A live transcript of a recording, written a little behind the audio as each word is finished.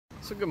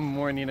So good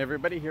morning,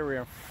 everybody. Here we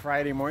are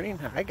Friday morning.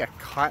 I got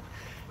caught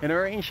in a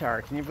rain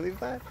shower. Can you believe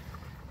that?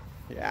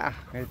 Yeah,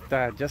 it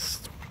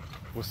just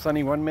was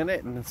sunny 1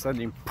 minute and then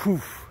suddenly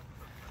poof,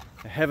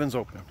 the heavens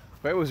open.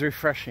 But it was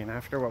refreshing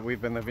after what we've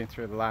been living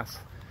through the last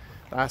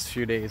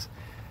few days.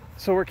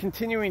 So we're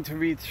continuing to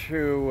read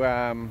through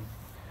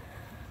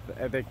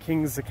the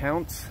King's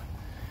accounts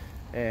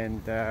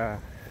and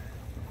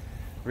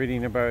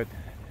reading about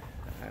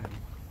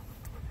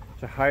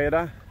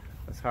Jehoiada.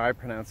 That's how I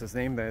pronounce his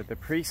name, the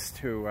priest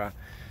who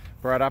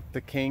brought up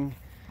the king,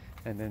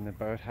 and then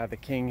about how the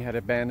king had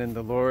abandoned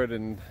the Lord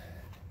and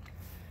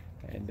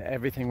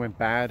everything went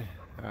bad.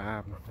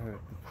 The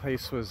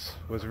place was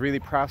really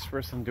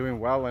prosperous and doing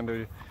well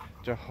under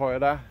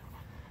Jehoiada,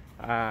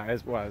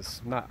 as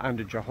was not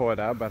under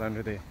Jehoiada, but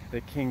under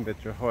the king that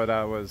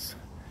Jehoiada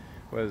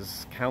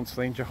was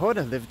counseling.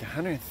 Jehoiada lived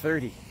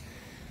 130.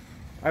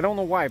 I don't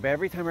know why, but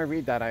every time I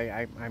read that,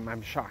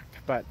 I'm shocked.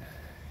 But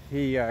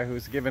he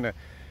was given a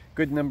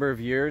good number of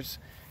years,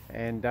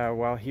 and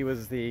while he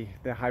was the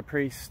high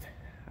priest,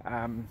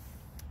 the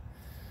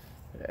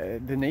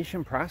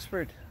nation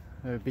prospered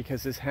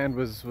because his hand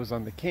was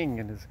on the king,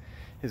 and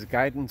his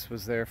guidance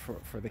was there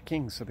for the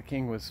king. So the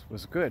king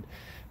was good,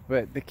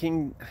 but the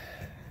king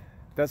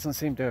doesn't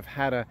seem to have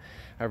had a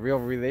real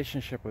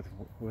relationship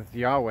with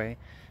Yahweh.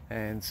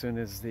 And as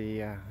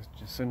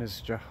soon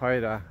as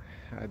Jehoiada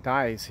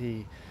dies,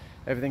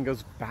 everything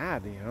goes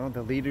bad. You know,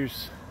 the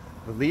leaders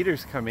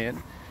come in,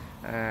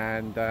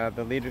 and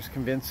the leaders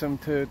convince him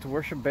to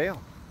worship Baal,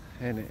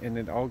 and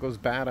it all goes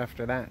bad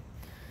after that.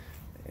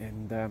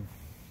 And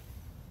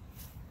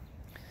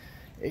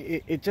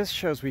it just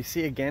shows, we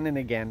see again and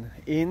again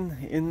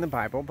in the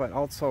Bible, but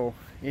also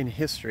in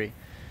history,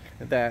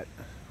 that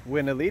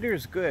when a leader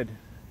is good,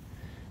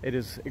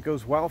 it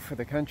goes well for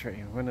the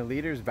country. When a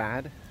leader is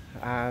bad,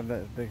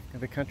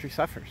 the country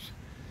suffers.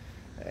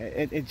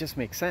 It just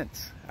makes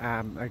sense.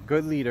 A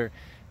good leader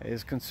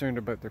is concerned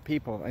about their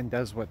people and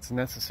does what's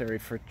necessary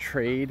for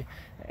trade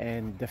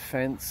and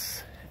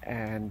defense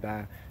and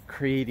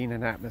creating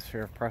an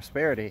atmosphere of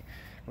prosperity,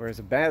 whereas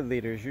a bad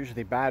leader is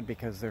usually bad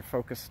because they're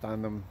focused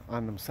on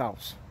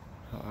themselves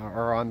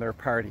or on their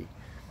party.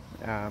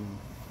 There's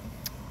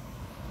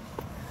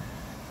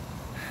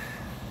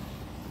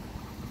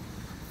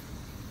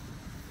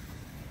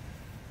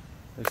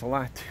a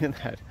lot to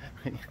that.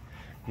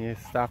 You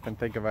stop and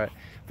think about it.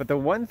 But the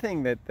one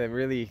thing that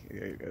really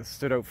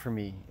stood out for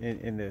me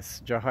in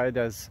this,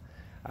 Jehoiada's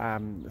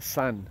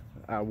son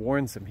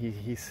warns him.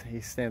 He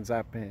stands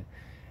up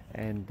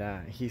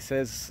and he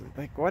says,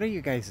 like, what are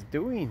you guys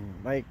doing?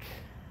 Like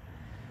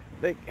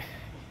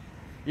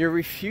you're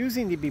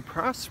refusing to be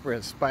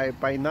prosperous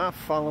by not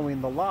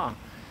following the law.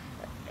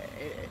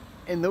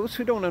 And those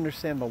who don't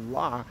understand the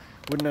law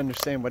wouldn't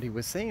understand what he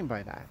was saying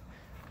by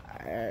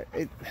that.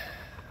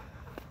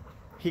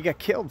 He got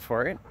killed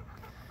for it.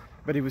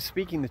 But he was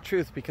speaking the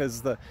truth,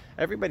 because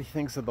everybody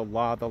thinks of the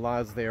law. The law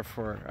is there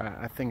for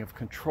a thing of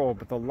control,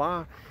 but the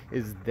law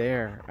is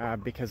there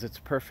because it's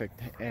perfect,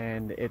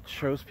 and it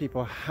shows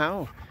people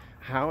how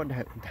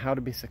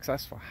to be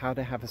successful, how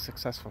to have a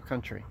successful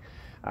country.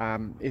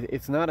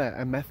 It's not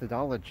a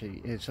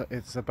methodology.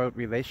 It's about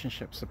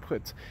relationships.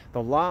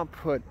 The law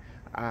put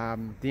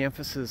the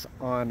emphasis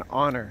on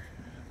honor,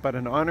 but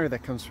an honor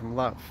that comes from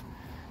love,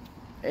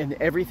 and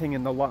everything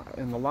in the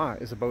law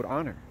is about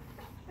honor.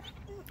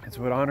 It's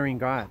about honoring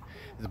God.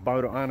 It's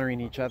about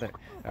honoring each other,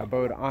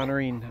 about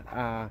honoring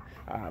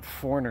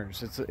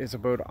foreigners. It's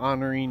about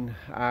honoring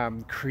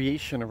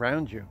creation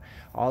around you.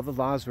 All the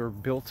laws were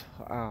built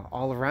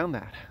all around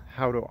that,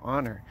 how to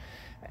honor.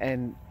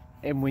 And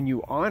when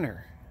you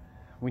honor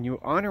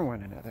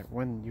one another,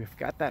 when you've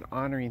got that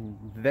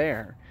honoring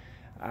there,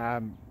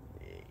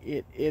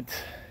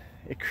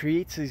 it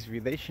creates these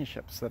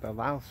relationships that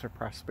allows for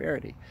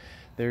prosperity.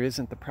 There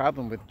isn't the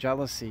problem with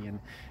jealousy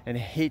and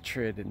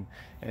hatred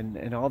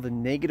and all the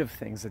negative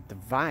things that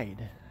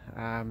divide.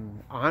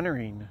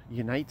 Honoring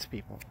unites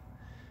people,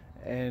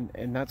 and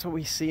that's what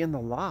we see in the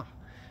law.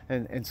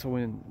 And so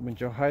when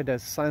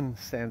Jehoiada's son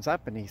stands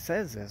up and he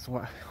says this,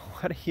 what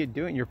are you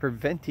doing? You're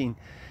preventing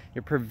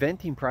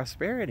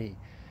prosperity.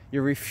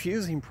 You're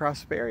refusing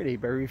prosperity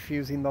by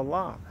refusing the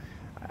law.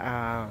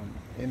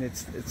 And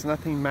it's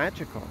nothing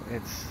magical.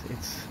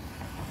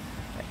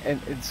 And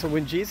so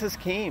when Jesus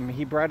came,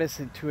 he brought us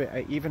into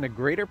even a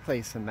greater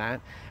place than that,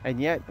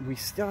 and yet we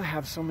still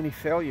have so many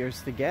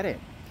failures to get it.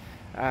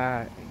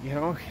 You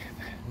know,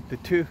 the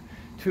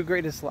two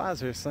greatest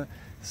laws are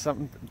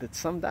something that's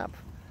summed up.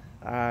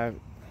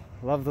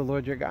 Love the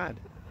Lord your God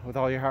with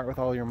all your heart, with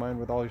all your mind,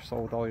 with all your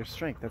soul, with all your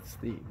strength. That's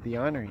the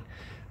honoring.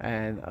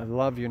 And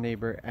love your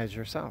neighbor as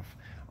yourself.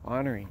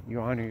 Honoring.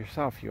 You honor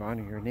yourself, you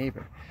honor your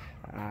neighbor.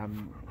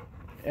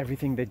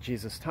 Everything that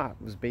Jesus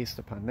taught was based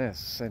upon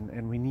this,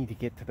 and we need to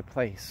get to the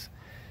place.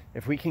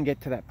 If we can get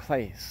to that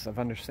place of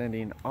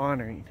understanding,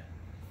 honoring,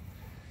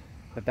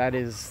 that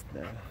is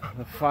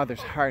the Father's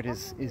heart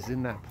is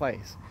in that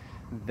place,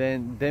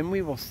 then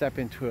we will step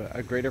into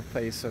a greater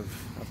place of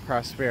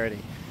prosperity.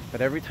 But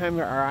every time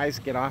our eyes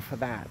get off of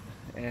that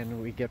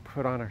and we get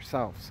put on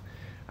ourselves,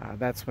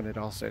 that's when it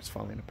all starts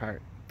falling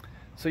apart.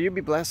 So you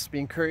be blessed, be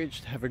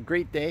encouraged, have a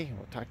great day, and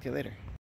we'll talk to you later.